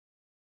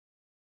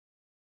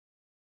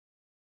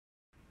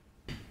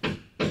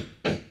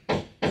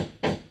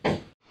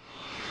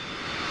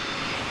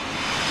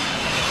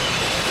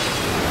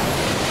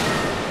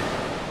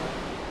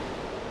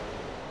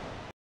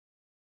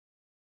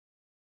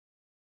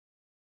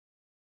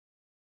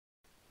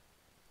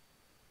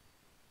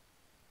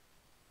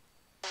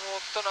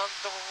なん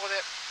とここで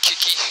機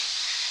器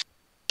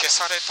消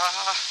された。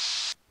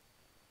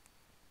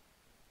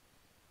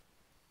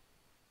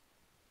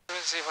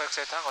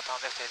3-4XA Tango turn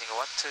left heading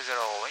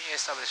 120 when you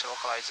establish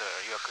localizer,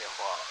 you are clear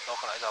for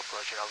localizer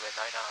approach runway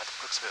 99 at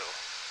Brooksville.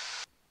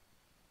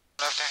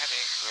 Left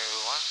heading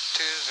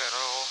 120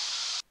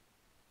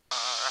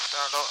 after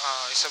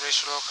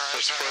establish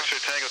localizer. 4XA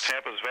Tango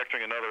Tampa is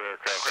vectoring another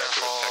aircraft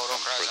after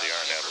for the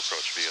RNAV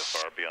approach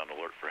VFR, be on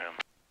alert for him.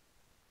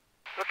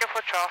 Looking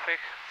for traffic,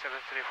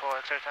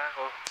 734XA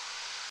Tango.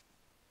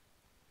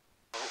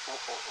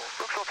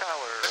 Brooksville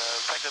Tower,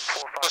 Titan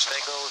 45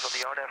 Tango is on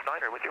the RNAV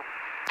 9er with you.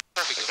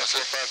 Traffic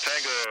 45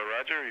 Tango,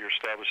 Roger, you're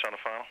established on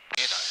the final?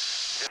 Yes,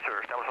 sir,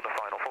 established on the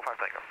final,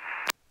 45 Tango.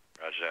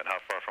 Roger that. How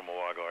far from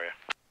Oahu are you?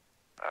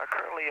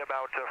 Currently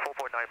about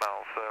 4.9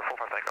 miles,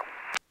 45 Tango.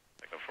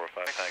 Tango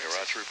 45 Tango,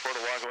 Roger. Report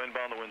Oahu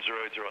inbound, the wind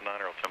 0809,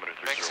 altimeter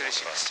 3015.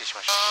 しま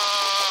した。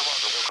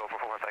We'll go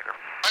for 45 Tango.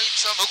 あい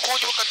つは向こ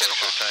うに向かってんの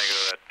か。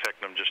 Tango, that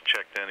Technum just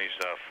checked in, he's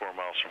 4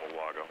 miles from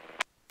Oahu.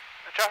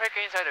 Traffic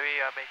inside,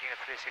 we are making a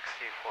 360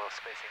 for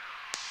spacing.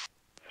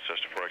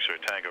 Sister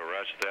 4XA Tango,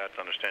 roger that.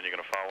 Understand you're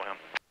going to follow him?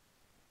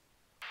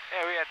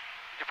 Yeah, we are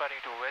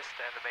departing to west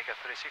and make a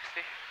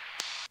 360.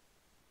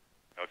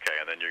 Okay,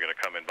 and then you're going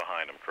to come in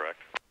behind him, correct?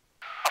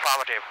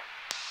 Affirmative.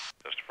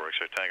 Sister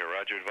 4XA Tango,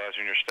 roger.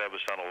 Advising you're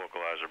established on a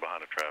localizer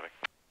behind the traffic.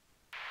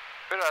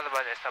 We'll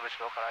otherwise establish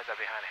localizer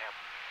behind him.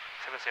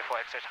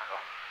 734XA Tango.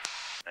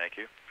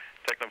 Thank you.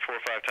 Technum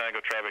 45 Tango,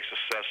 traffic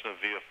Cessna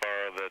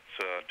VFR that's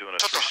doing a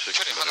ちょっと距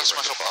 360 離離しま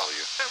しょうか。 follow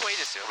you. もういい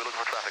ですよ。We're looking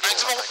for traffic. あい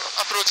つもア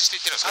プローチして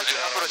いってるんですかね。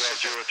アプローチし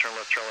ていってる。 Zero, turn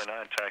left Charlie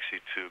 9,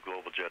 taxi to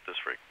Global Jet this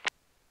freak.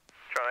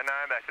 Charlie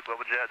 9, back to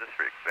Global Jet, this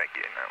freak. Thank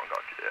you, 9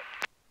 got you there.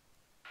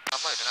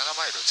 7マ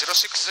イル060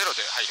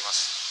で入りま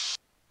す。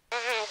こ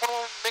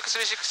のメイク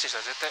360した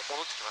ら絶対戻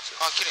ってきます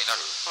よ。あ、綺麗にな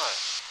る。はい。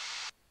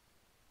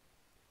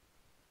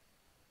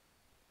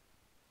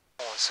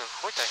もうす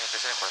ごい大変で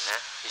すねこれ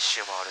ね。一周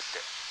回るって。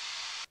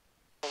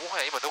も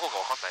はや今どこ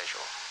かわかんないでし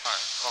ょ。はい、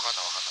わかん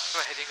ない。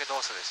今ヘディングノ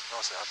ースです。ノ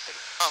ースで合って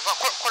る。あ、ま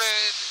あこれ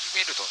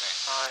見るとね。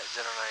はい、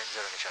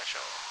090にしまし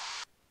ょ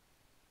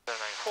う。094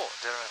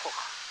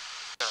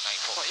か。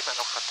094。今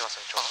乗っかってま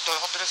すね。ちょうど。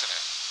本当ですね。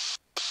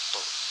ち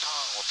ょっとター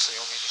ンを強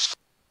めにして。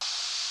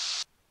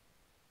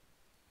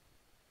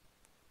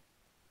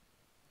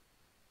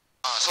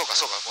あ、そうか。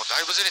もうだ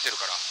いぶずれてる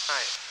から。は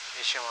い。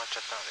一瞬回っち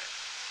ゃったので。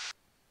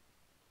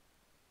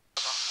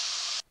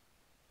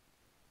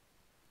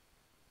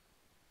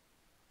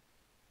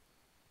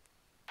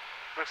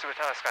Brooksville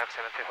Tower, Skype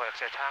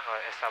 734XA Tango,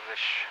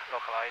 establish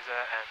localizer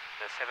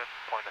and 7.3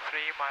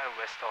 mile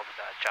west of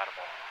the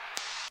Jadmo.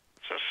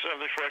 So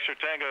 74XA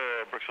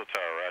Tango, Brooksville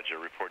Tower, roger.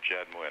 Report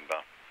Jadmo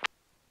inbound.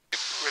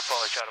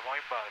 Report Jadmo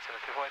inbound,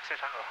 74XA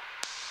Tango.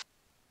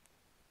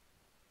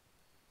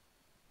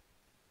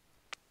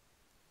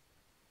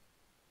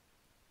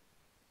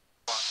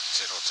 Ah,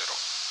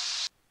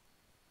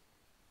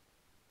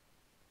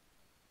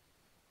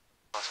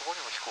 そこ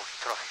にも飛行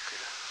機トラフィックい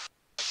る。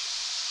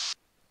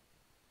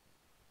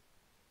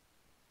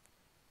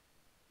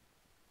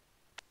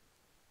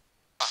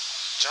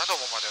ジャド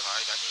モまでの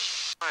間に、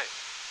はい、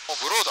も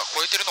うブローダー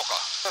超えてるのか。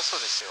そ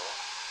うですよ。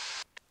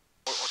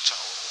お茶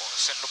を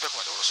1600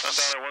まで下ろしま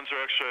す。10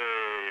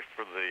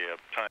 for the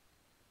time.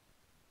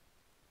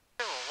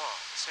 でもまあ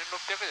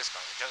1600です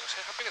からね。じゃあ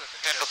1800だって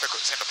1600。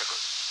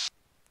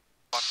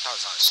1006で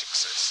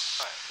す。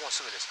はい、もう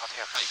すぐです。あと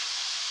100。はい。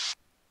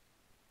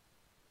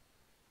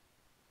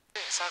で、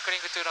サークリ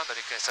ングトゥーランド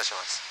リクエストし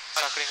ます。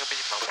サークリングミ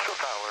ニマム。Brooksville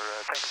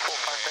Tower, Titan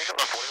 45 Tango,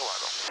 reporting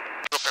Oahu.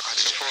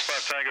 680。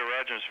 45 Tango,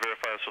 roger. Just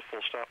verify it's a full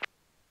stop.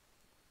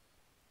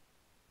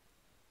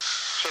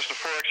 Cessna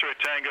 4XA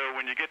Tango,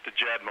 when you get to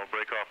Jadmo,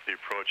 break off the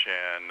approach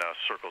and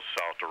circle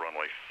south to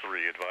runway 3.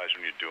 Advise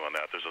when you're doing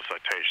that. There's a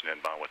citation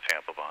inbound with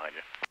Tampa behind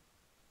you.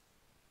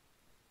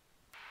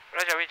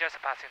 Roger, we just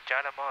passing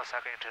Jadmo,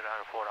 circling to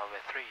run 4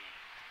 runway 3.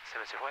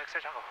 74XA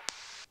Tango.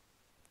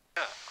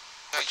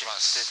 行きま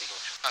す。連れて行きま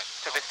しょう。はい。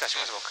じゃあベクターし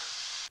ます、僕。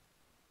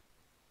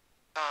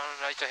ター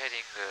ンライトヘディ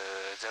ング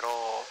0、間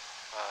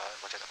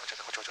違えた。こっち。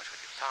ター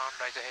ン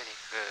ライトヘディン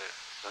グ、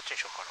どっち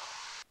にしようかな。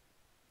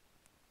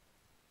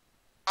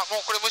あ、も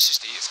うこれ無視し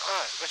ていいですか？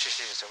はい、無視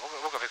していいですよ。僕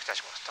はベクター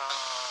します。ターン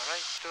ラ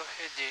イト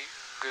ヘディン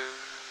グ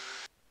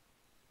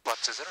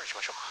120にし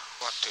ましょうか。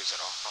120。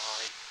は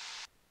い。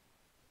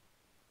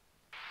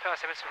ターン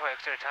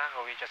74XA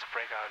Tango, we just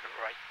break out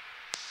right.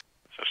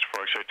 Sister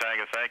 4XA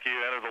Tango, thank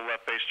you. Enter the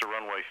left base to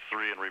runway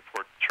 3 and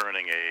report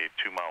turning a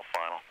 2-mile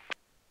final.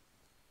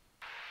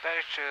 Back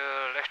to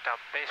left down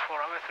base for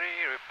runway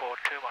 3, report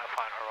 2 mile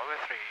final,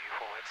 runway 3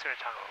 for XA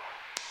Tango.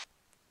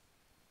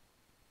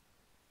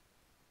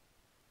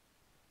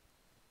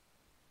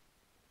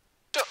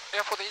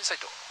 Airport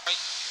inside. はい。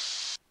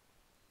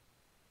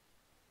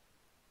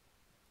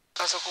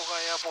あそこが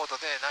エアポート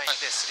で9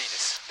で3で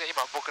す。で、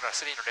今僕ら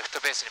3のレフ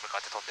トベースに向か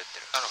って飛んでって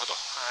る。なるほど。は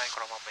い、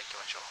このまんま行き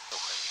ましょう。了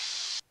解。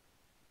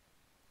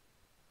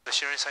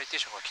後ろにサイテー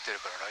ションが来てる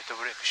からライト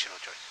ブレークしろ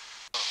ちょい。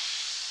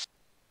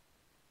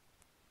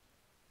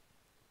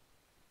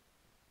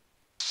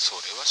そ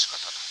れは仕方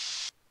ない。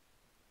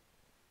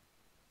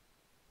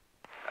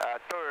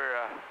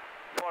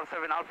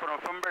Alpha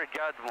November,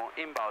 Jadmo,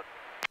 inbound.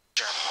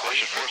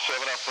 Station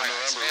 47 Alpha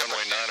November,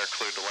 runway 9 are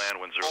cleared to land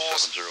when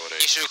 0708.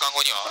 2週間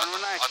後には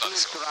Runway 9, あったんで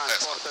す cleared よ。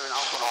 to land,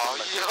 47 Alpha あ、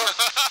 November. いや。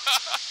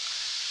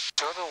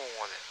ちょうども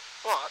うね。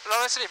まあ、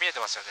ランウェイ3見えて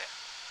ますよね。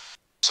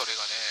それ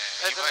がね、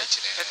いまい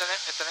ちね。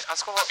あ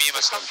そこが見えま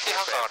した。ハン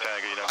ガーある。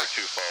あ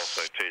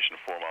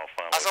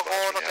そこ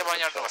の手前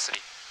にあるのが3。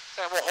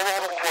だからもうほぼ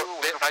ほぼこ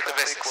こライト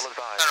ベースです。な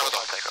るほ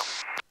ど。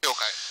了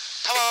解。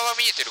タワー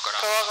は見えてるから。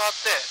タワーがあっ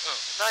て、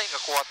9が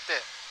こうあって、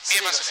見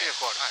えますね。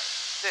こうある。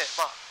で、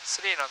まあ、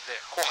3なんで、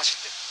こう走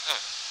ってる。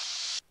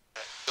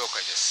了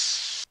解で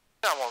す。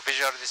じゃあもうビ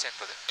ジュアルディセン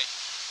トで。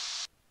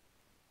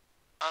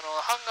ハン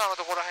ガーの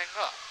ところらへん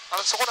が、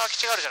そこの空き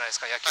地があるじゃないです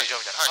か、野球場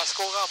みたいな。あそ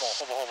こがもう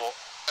ほぼほぼ。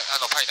フ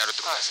ァイナルっ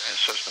てことですね。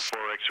Cessna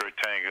 4 X-ray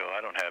Tango,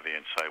 I don't have the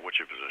insight. What's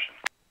your position?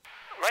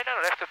 Right now,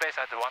 left base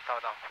at the 1000.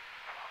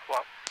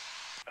 Well,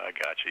 I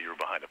got you. You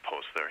were behind a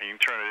post there. You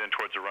can turn it in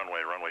towards the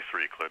runway. Runway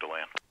 3, clear to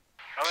land.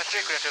 runway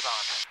 3 clear to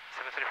land.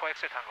 734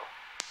 X-ray Tango.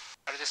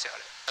 あれですよ、あ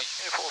れ。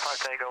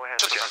45 Tango has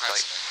ちょっと the 高い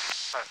site. で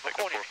すね。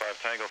Take 45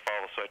 Tango,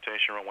 follow the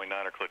citation. Runway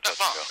 9 are clear to touch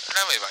まあ、and go.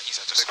 ランウェイはイン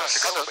サートしてま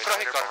す。トラフィ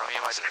ックあるの見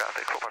えます。見え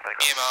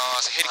ま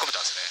す。ヘリコプタ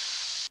ーで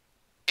すね。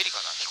ヘリか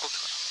な、飛行機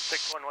かな。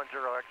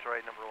6110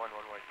 X-ray number 1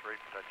 runway 3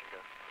 touch and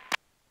go.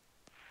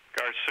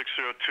 Guard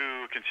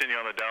 602, continue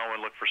on the downwind.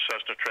 Look for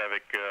Cessna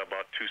traffic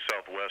about 2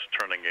 southwest,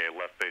 turning a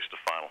left base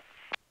to final.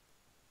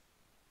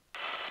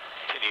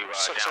 Continue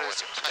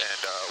downwind and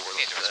we're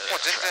looking at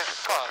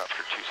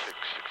helicopter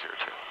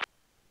 26602.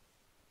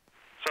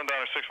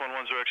 Sundowner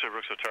 6110 X-ray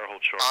Brooks Hotel, hold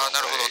short. ああ、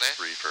なるほどね。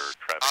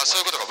ああ、そ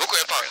ういうことか。僕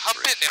やっぱは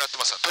っぺん狙って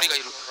ますわ。鳥がい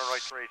る。は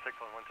っぺんっ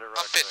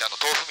て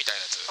豆腐みたい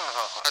なやつ。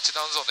タッチ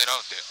ダウンゾーン狙う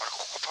んで、あれ、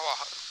ここパワ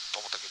ーと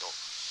思ったけど、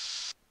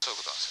そ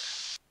ういうことなんで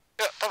すね。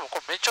いや、多分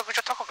これめちゃく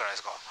ちゃ高くないで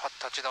すか、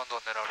タッチダウンゾ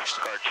ーン狙うにし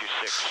て。Guard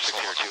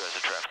 26602 has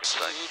a traffic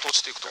ず site. ーっと落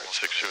ちていくと思うん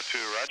ですけど。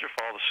 602, Roger,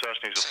 follow the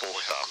Cessna. He's a full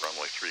stop.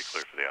 Runway 3,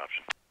 clear for the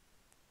option.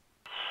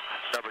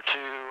 Number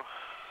 2,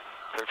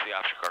 clear for the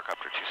option car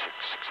copter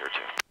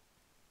 26602.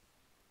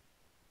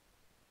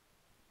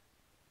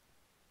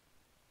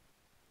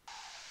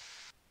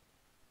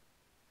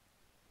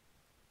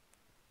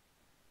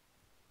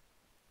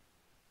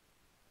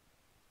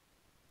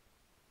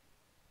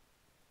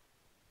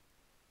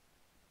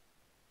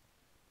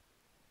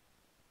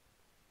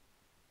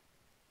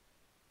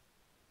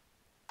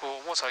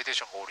もうサイテー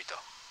ションが降りた。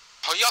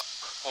早っ、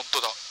本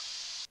当だ。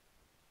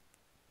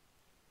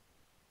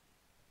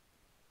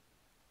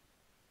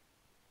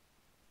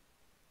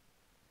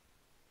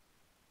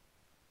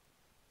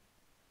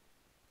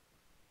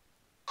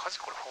風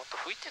これ本当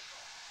吹いてんの？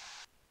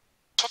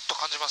ちょっと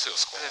感じますよ、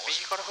少し。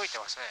右から吹いて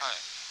ますね。はい。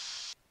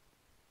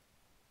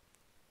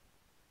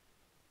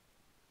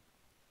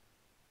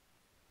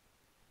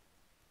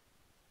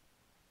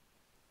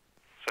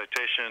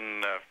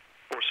Citation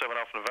 47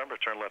 Alpha November,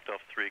 turn left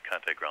Alpha 3,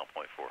 contact ground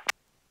point 4.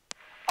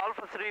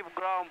 Alpha 3,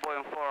 ground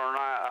point 4,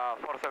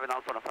 47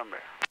 Alpha November.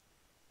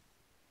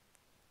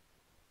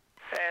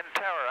 And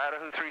tower,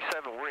 Idaho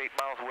 37, we're 8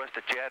 miles west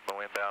of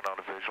Jadmo, inbound on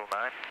a visual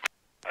 9.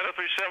 Idaho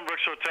 37,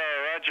 Brooks Hotel,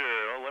 Roger.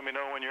 Well, let me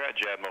know when you're at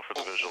Jadmo for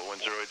the visual.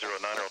 Wind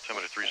 0809,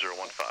 altimeter 3015.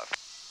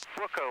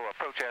 Wilco,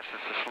 approach asks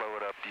us to slow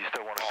it up. Do you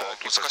still want us to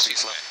keep 難 our しい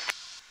speed です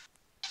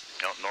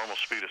ね。 low? No, normal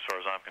speed as far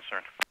as I'm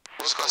concerned.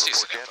 難しいで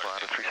すね。Jadmo,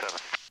 Idaho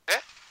 37.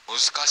 難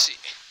しい。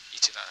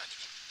17に。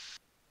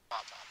ま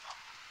あまあまあ。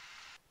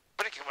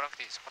ブレーキ踏まなく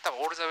ていいですよ。多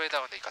分オールザウェイ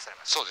ダウンで生かされ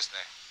ます。そうですね。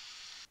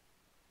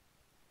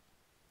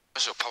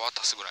むしろパワ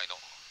ー足すぐらいの。